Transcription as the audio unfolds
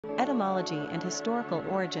Etymology and historical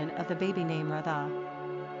origin of the baby name Radha.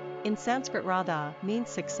 In Sanskrit, Radha means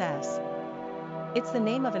success. It's the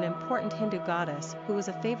name of an important Hindu goddess who was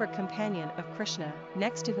a favorite companion of Krishna,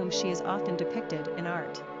 next to whom she is often depicted in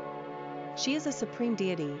art. She is a supreme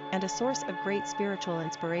deity and a source of great spiritual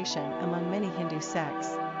inspiration among many Hindu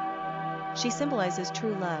sects. She symbolizes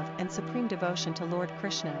true love and supreme devotion to Lord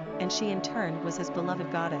Krishna, and she in turn was his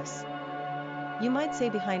beloved goddess. You might say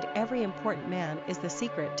behind every important man is the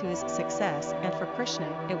secret to his success, and for Krishna,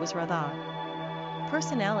 it was Radha.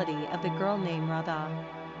 Personality of the girl named Radha.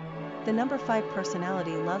 The number 5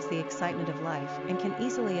 personality loves the excitement of life and can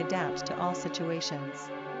easily adapt to all situations.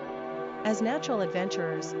 As natural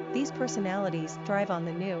adventurers, these personalities thrive on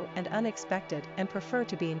the new and unexpected and prefer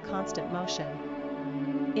to be in constant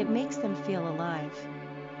motion. It makes them feel alive.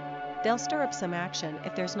 They'll stir up some action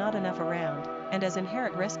if there's not enough around, and as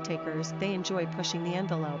inherent risk takers, they enjoy pushing the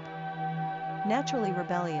envelope. Naturally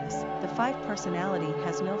rebellious, the 5 personality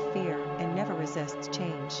has no fear and never resists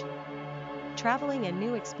change. Traveling and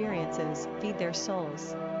new experiences feed their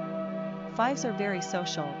souls. 5s are very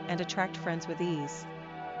social and attract friends with ease.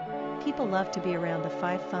 People love to be around the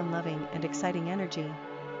 5 fun-loving and exciting energy.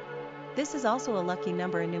 This is also a lucky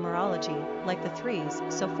number in numerology, like the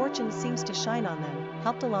 3s, so fortune seems to shine on them,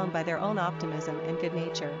 helped along by their own optimism and good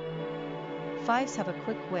nature. 5s have a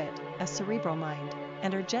quick wit, a cerebral mind,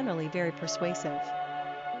 and are generally very persuasive.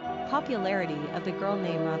 Popularity of the girl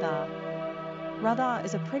named Radha. Radha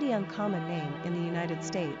is a pretty uncommon name in the United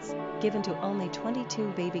States, given to only 22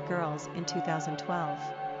 baby girls in 2012.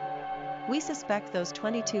 We suspect those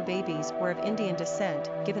 22 babies were of Indian descent,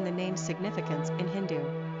 given the name's significance in Hindu.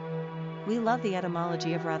 We love the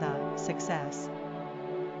etymology of Radha, success.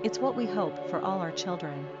 It's what we hope for all our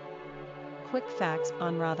children. Quick facts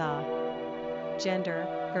on Radha. Gender,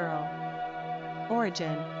 girl.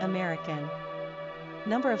 Origin, American.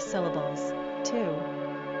 Number of syllables, 2.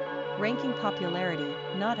 Ranking popularity,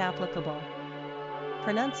 not applicable.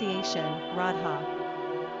 Pronunciation, Radha.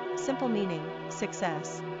 Simple meaning,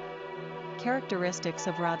 success. Characteristics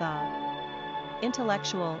of Radha.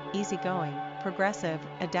 Intellectual, easygoing, progressive,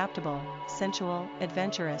 adaptable, sensual,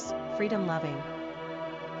 adventurous, freedom-loving.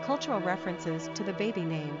 Cultural references to the baby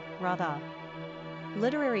name, Radha.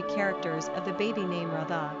 Literary characters of the baby name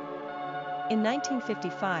Radha. In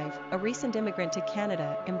 1955, a recent immigrant to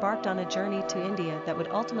Canada embarked on a journey to India that would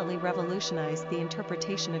ultimately revolutionize the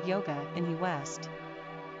interpretation of yoga in the West.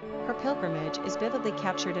 Her pilgrimage is vividly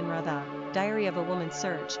captured in Radha, Diary of a Woman's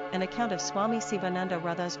Search, an account of Swami Sivananda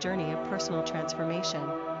Radha's journey of personal transformation.